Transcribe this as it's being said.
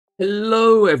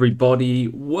Hello everybody,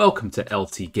 welcome to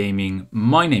LT Gaming.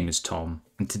 My name is Tom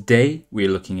and today we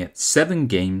are looking at 7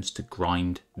 games to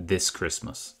grind this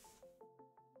Christmas.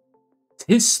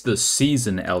 'Tis the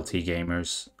season, LT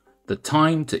gamers, the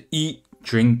time to eat,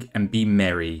 drink and be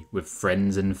merry with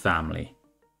friends and family.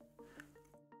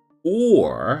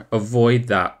 Or avoid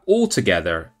that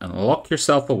altogether and lock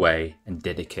yourself away and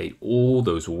dedicate all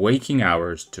those waking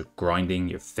hours to grinding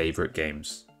your favourite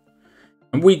games.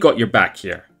 And we got your back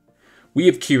here. We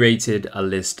have curated a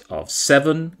list of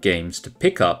 7 games to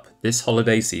pick up this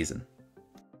holiday season.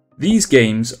 These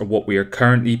games are what we are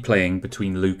currently playing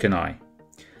between Luke and I.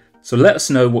 So let us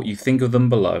know what you think of them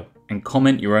below and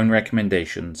comment your own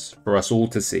recommendations for us all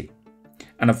to see.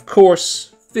 And of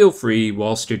course, feel free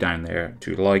whilst you're down there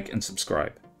to like and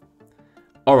subscribe.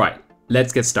 Alright,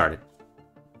 let's get started.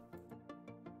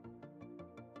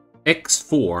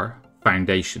 X4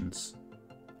 Foundations.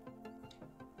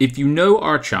 If you know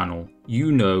our channel,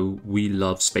 you know we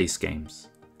love space games.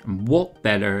 And what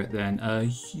better than a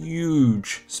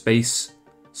huge space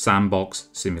sandbox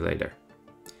simulator?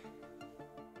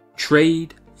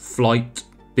 Trade, flight,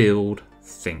 build,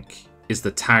 think is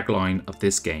the tagline of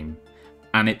this game,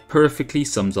 and it perfectly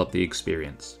sums up the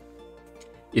experience.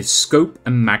 If scope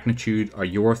and magnitude are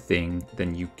your thing,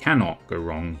 then you cannot go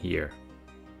wrong here.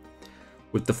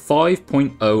 With the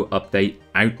 5.0 update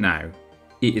out now,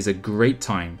 it is a great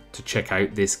time to check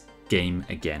out this game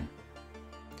again.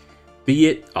 Be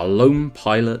it a lone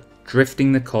pilot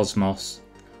drifting the cosmos,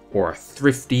 or a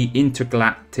thrifty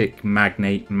intergalactic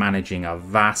magnate managing a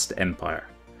vast empire,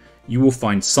 you will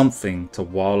find something to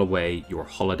while away your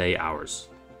holiday hours.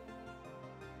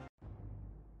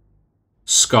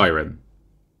 Skyrim.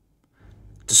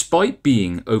 Despite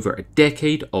being over a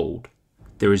decade old,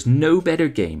 there is no better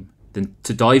game than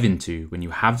to dive into when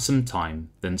you have some time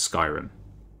than Skyrim.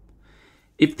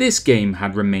 If this game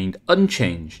had remained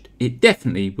unchanged, it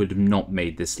definitely would have not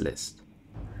made this list.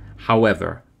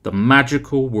 However, the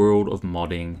magical world of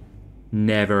modding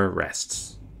never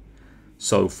rests.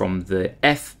 So from the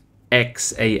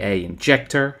FXAA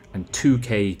injector and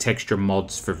 2K texture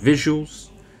mods for visuals,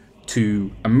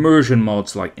 to immersion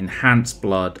mods like Enhanced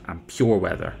Blood and Pure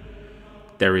Weather,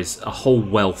 there is a whole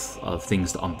wealth of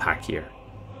things to unpack here.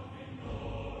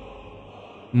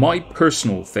 My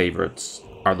personal favourites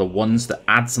are the ones that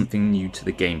add something new to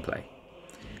the gameplay.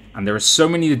 And there are so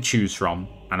many to choose from,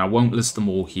 and I won't list them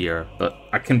all here, but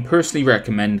I can personally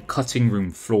recommend Cutting Room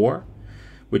Floor,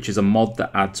 which is a mod that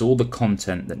adds all the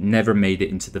content that never made it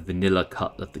into the vanilla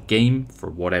cut of the game for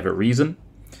whatever reason,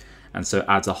 and so it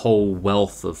adds a whole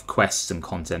wealth of quests and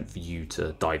content for you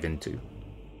to dive into.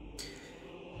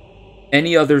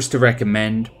 Any others to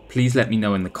recommend, please let me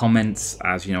know in the comments,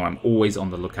 as you know I'm always on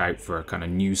the lookout for kind of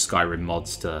new Skyrim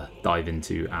mods to dive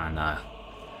into and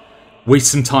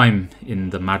waste some time in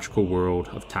the magical world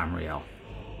of Tamriel.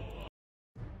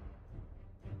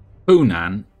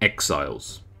 Conan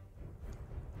Exiles.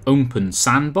 Open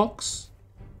sandbox?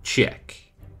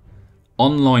 Check.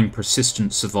 Online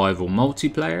persistent survival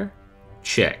multiplayer?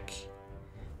 Check.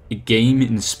 A game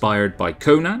inspired by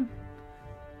Conan?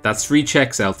 That's 3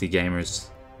 checks, LT gamers.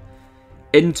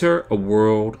 Enter a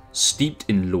world steeped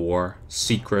in lore,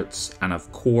 secrets, and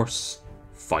of course,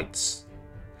 fights.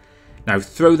 Now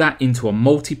throw that into a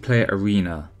multiplayer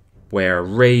arena where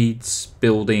raids,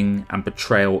 building, and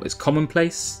betrayal is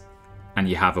commonplace, and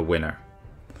you have a winner.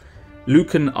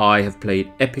 Luke and I have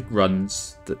played epic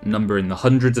runs that number in the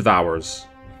hundreds of hours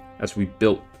as we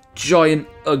built giant,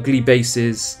 ugly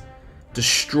bases,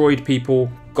 destroyed people,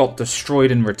 got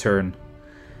destroyed in return,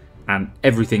 and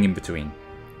everything in between.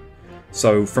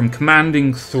 So from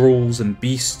commanding thralls and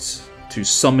beasts to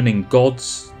summoning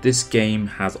gods, this game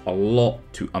has a lot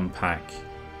to unpack.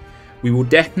 We will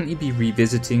definitely be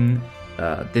revisiting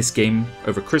this game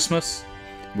over Christmas.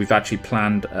 We've actually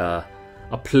planned a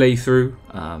playthrough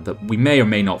that we may or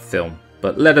may not film,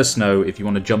 but let us know if you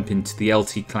want to jump into the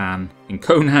LT clan in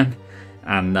Conan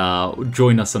and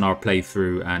join us on our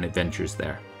playthrough and adventures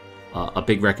there. A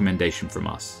big recommendation from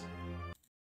us.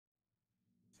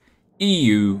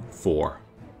 EU4.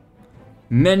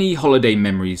 Many holiday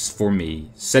memories for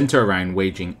me centre around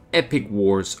waging epic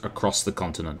wars across the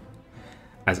continent,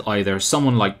 as either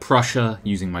someone like Prussia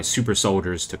using my super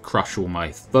soldiers to crush all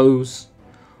my foes,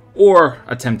 or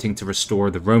attempting to restore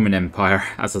the Roman Empire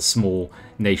as a small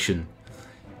nation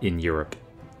in Europe.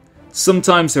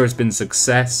 Sometimes there has been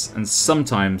success and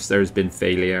sometimes there has been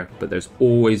failure, but there's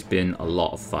always been a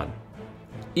lot of fun.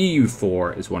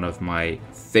 EU4 is one of my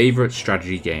favourite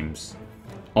strategy games,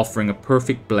 offering a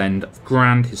perfect blend of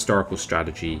grand historical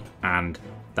strategy and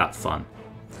that fun.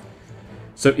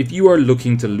 So if you are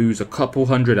looking to lose a couple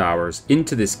hundred hours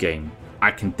into this game,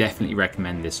 I can definitely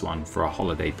recommend this one for a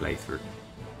holiday playthrough.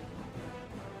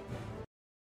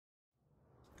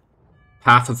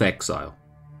 Path of Exile.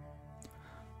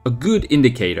 A good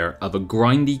indicator of a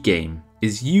grindy game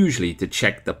is usually to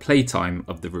check the playtime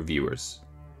of the reviewers.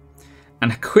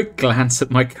 And a quick glance at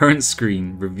my current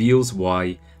screen reveals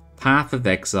why Path of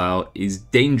Exile is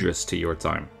dangerous to your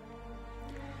time.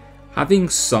 Having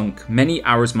sunk many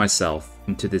hours myself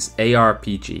into this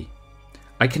ARPG,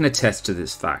 I can attest to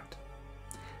this fact.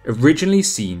 Originally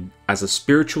seen as a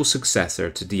spiritual successor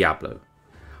to Diablo,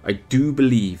 I do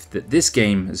believe that this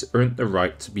game has earned the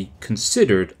right to be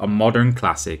considered a modern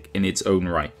classic in its own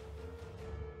right.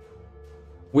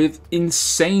 With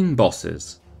insane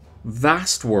bosses,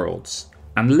 vast worlds,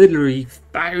 and literally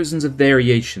thousands of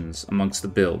variations amongst the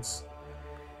builds,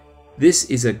 this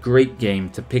is a great game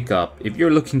to pick up if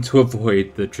you're looking to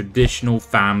avoid the traditional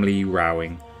family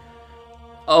rowing.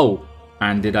 Oh,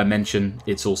 and did I mention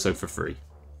it's also for free?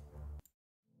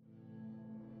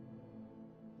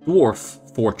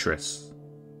 Dwarf Fortress.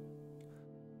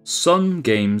 Some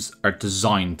games are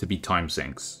designed to be time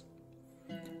sinks,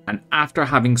 and after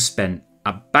having spent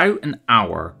about an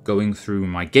hour going through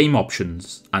my game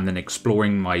options and then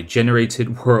exploring my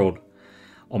generated world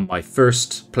on my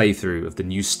first playthrough of the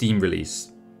new Steam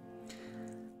release,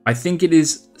 I think it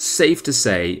is safe to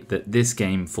say that this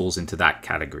game falls into that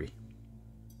category.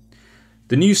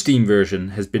 The new Steam version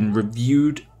has been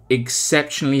reviewed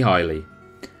exceptionally highly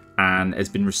and has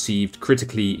been received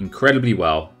critically incredibly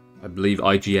well. I believe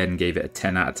IGN gave it a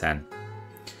 10 out of 10.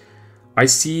 I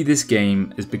see this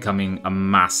game as becoming a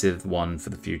massive one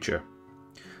for the future.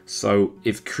 So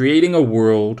if creating a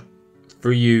world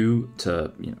for you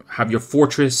to have your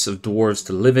fortress of dwarves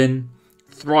to live in,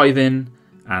 thrive in,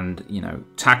 and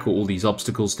tackle all these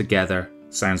obstacles together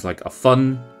sounds like a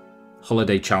fun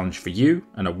holiday challenge for you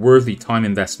and a worthy time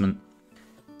investment,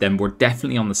 then we're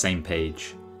definitely on the same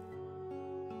page.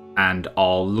 And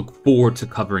I'll look forward to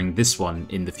covering this one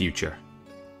in the future.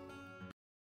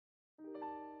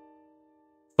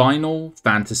 Final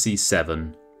Fantasy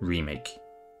VII Remake.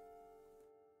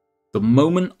 The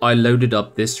moment I loaded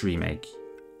up this remake,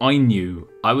 I knew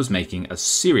I was making a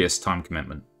serious time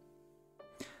commitment.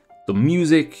 The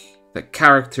music, the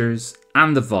characters,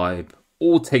 and the vibe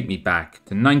all take me back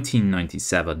to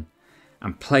 1997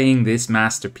 and playing this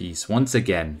masterpiece once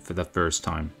again for the first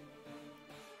time.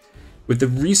 With the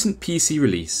recent PC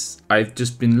release, I've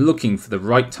just been looking for the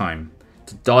right time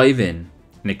to dive in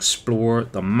and explore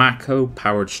the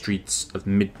Mako-powered streets of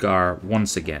Midgar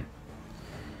once again.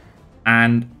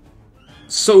 And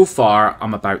so far,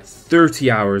 I'm about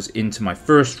 30 hours into my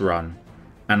first run,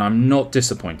 and I'm not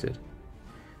disappointed.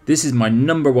 This is my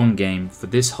 #1 game for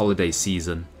this holiday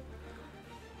season.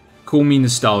 Call me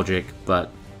nostalgic,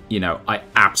 but I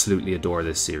absolutely adore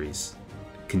this series.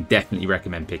 Can definitely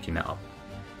recommend picking it up.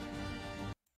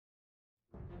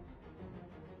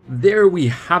 There we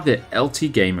have it, LT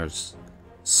Gamers.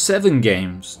 7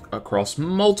 games across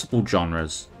multiple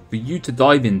genres for you to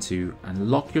dive into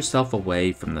and lock yourself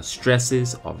away from the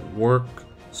stresses of work,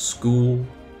 school,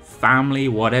 family,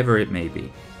 whatever it may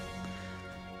be.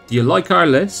 Do you like our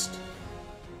list?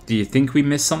 Do you think we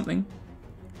missed something?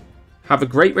 Have a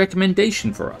great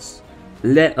recommendation for us?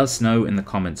 Let us know in the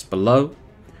comments below.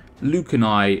 Luke and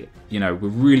I, we're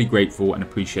really grateful and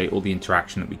appreciate all the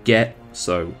interaction that we get,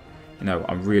 so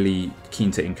I'm really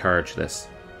keen to encourage this.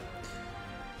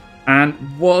 And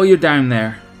while you're down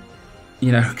there,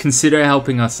 consider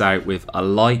helping us out with a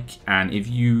like, and if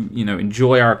you,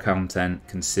 enjoy our content,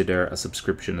 consider a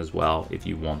subscription as well if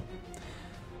you want.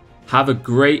 Have a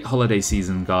great holiday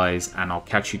season, guys, and I'll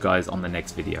catch you guys on the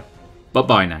next video.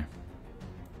 Bye-bye now.